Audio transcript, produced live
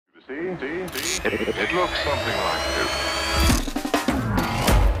It looks something like this.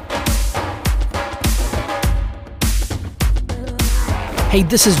 Hey,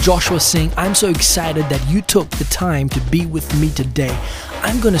 this is Joshua Singh. I'm so excited that you took the time to be with me today.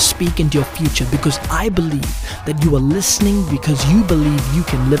 I'm going to speak into your future because I believe that you are listening because you believe you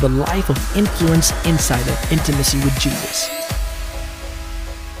can live a life of influence inside of intimacy with Jesus.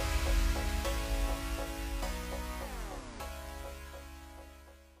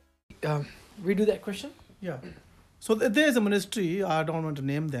 Redo that question? Yeah. So there is a ministry, I don't want to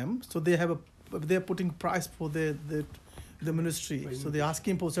name them. So they're putting price for the ministry. So they're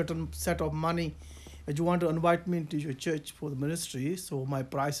asking for a certain set of money. If you want to invite me into your church for the ministry, so my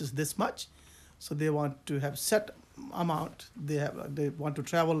price is this much. So they want to have set amount. They want to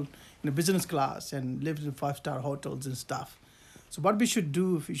travel in a business class and live in 5-star hotels and stuff. So what we should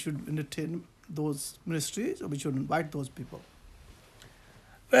do, if we should entertain those ministries, or we should invite those people?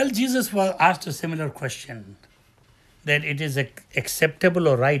 Well, Jesus was asked a similar question, that it is acceptable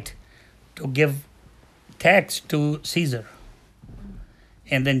or right to give tax to Caesar.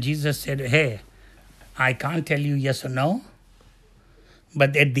 And then Jesus said, hey, I can't tell you yes or no.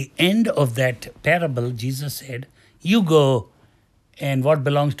 But at the end of that parable, Jesus said, you go and what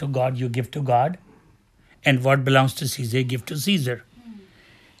belongs to God, you give to God. And what belongs to Caesar, give to Caesar.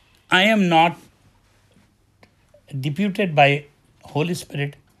 I am not deputed by Holy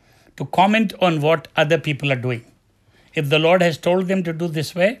Spirit to comment on what other people are doing. If the Lord has told them to do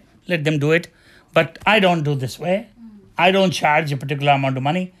this way, let them do it. But I don't do this way. I don't charge a particular amount of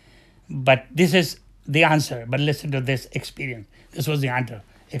money. But this is the answer. But listen to this experience. This was the answer.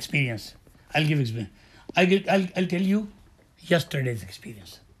 Experience. I'll give experience. I'll tell you yesterday's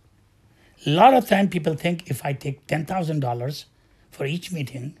experience. A lot of time people think if I take $10,000 for each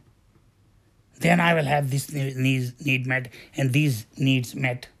meeting, then I will have this need met and these needs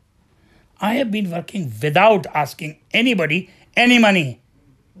met. I have been working without asking anybody any money.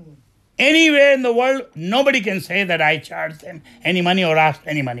 Anywhere in the world, nobody can say that I charge them any money or ask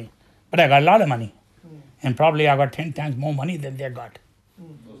any money. But I got a lot of money. And probably I got 10 times more money than they got.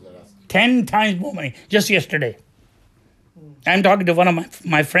 10 times more money, just yesterday. I'm talking to one of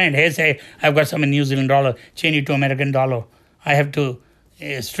my friend. He say, I've got some in New Zealand dollar, change it to American dollar. I have to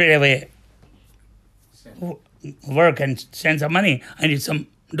straight away work and send some money. I need some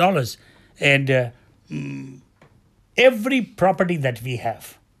dollars. And every property that we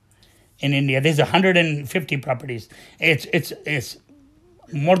have in India, there's 150 properties. It's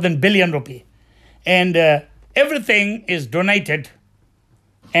more than billion rupee. And everything is donated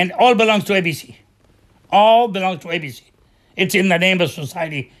and all belongs to ABC. All belongs to ABC. It's in the name of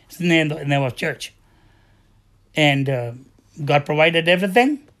society. It's in the name of church. And God provided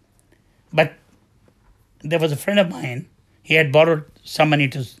everything. But there was a friend of mine. He had borrowed some money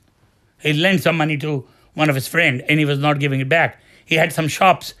he lent some money to one of his friends, and he was not giving it back. He had some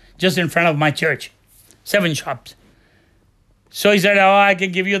shops just in front of my church. 7 shops. So he said, oh, I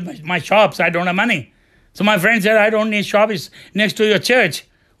can give you my shops. I don't have money. So my friend said, I don't need shops next to your church.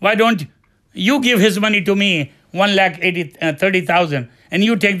 Why don't you give his money to me, 1,30,000, and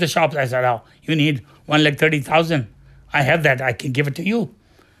you take the shops? I said, oh, you need 1,30,000. I have that. I can give it to you.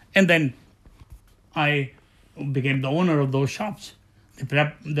 And then I became the owner of those shops.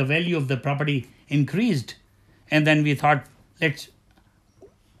 The value of the property increased. And then we thought, let's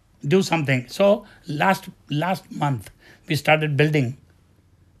do something. So last month, we started building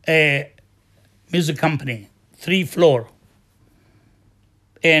a music company, 3-floor.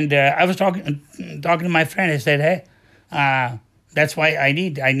 And I was talking to my friend. I said, hey, that's why I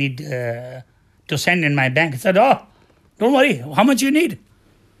need to send in my bank. He said, oh, don't worry. How much you need?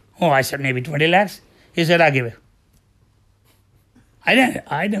 Oh, I said, maybe 20 lakhs. He said, I'll give it.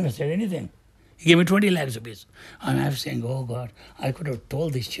 I never said anything. He gave me 20 lakhs rupees. And I was saying, oh God, I could have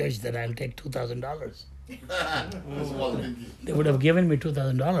told this church that I'll take $2,000. They would have given me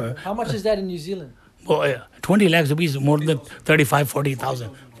 $2,000. How much is that in New Zealand? Oh, 20 lakhs rupees, more than 35,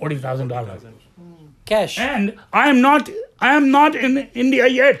 40,000, $40,000. Cash. And I am not in India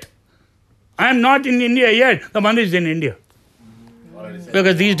yet. I am not in India yet. The money is in India.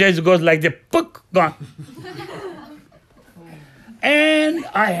 Because these days it goes like the book gone. And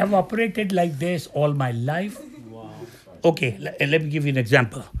I have operated like this all my life. Wow. Okay, let me give you an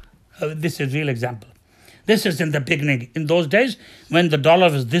example. This is a real example. This is in the beginning. In those days, when the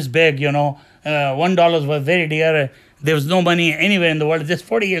dollar was this big, $1 was very dear. There was no money anywhere in the world. Just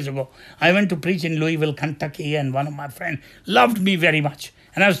 40 years ago, I went to preach in Louisville, Kentucky, and one of my friends loved me very much.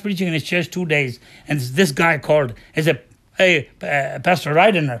 And I was preaching in his church 2 days, and this guy called. He said, hey, Pastor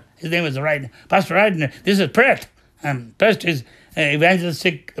Rydener. His name was Rydener. Pastor Rydener, this is Pratt. Pastor is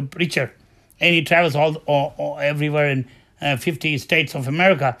evangelistic preacher, and he travels all everywhere in 50 states of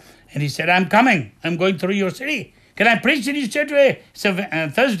America. And he said, I'm coming. I'm going through your city. Can I preach in your church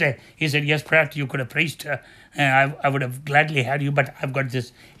Thursday? He said, yes, perhaps you could have preached. I would have gladly had you, but I've got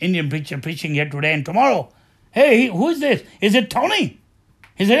this Indian preacher preaching here today and tomorrow. Hey, who is this? Is it Tony?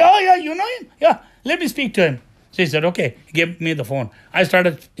 He said, oh, yeah, you know him? Yeah, let me speak to him. So he said, okay, he gave me the phone. I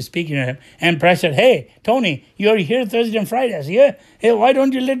started speaking to him. And Pratt said, hey, Tony, you're here Thursday and Friday. I said, yeah. Hey, why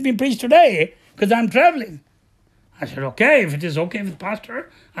don't you let me preach today? Because I'm traveling. I said, okay, if it is okay with Pastor,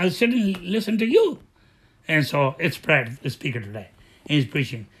 I'll sit and listen to you. And so it's Pratt, the speaker today. And he's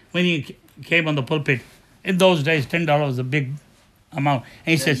preaching. When he came on the pulpit, in those days, $10 was a big amount.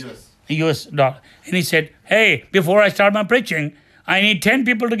 And he says, US dollar. And he said, hey, before I start my preaching, I need 10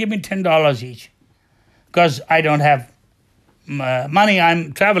 people to give me $10 each. Because I don't have money,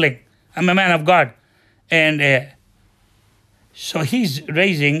 I'm traveling. I'm a man of God. And so he's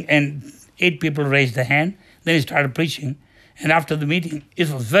raising, and 8 people raised the hand. Then he started preaching. And after the meeting, it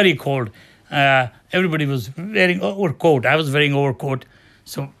was very cold. Everybody was wearing overcoat. I was wearing overcoat.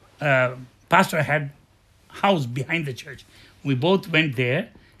 So pastor had house behind the church. We both went there,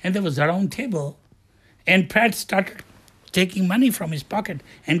 and there was a round table. And Pratt started taking money from his pocket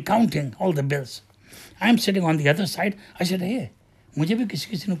and counting all the bills. I'm sitting on the other side. I said, hey, मुझे भी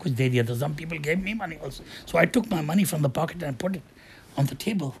किसी ने कुछ दे दिया था. Some people gave me money also. So I took my money from the pocket and put it on the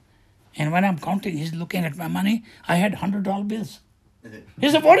table. And when I'm counting, he's looking at my money. I had $100 bills. He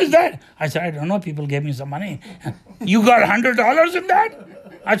said, what is that? I said, I don't know. People gave me some money. You got $100 in that?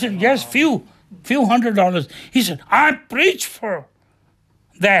 I said, yes, few $100. He said, I preached for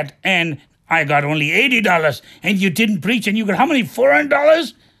that, and I got only $80. And you didn't preach, and you got how many?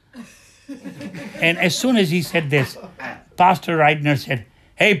 $400? And as soon as he said this, Pastor Reidner said,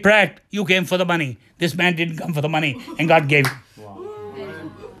 hey, Pratt, you came for the money. This man didn't come for the money, and God gave him.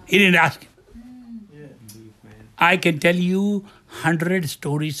 He didn't ask him. I can tell you 100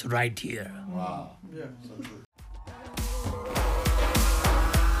 stories right here. Yeah.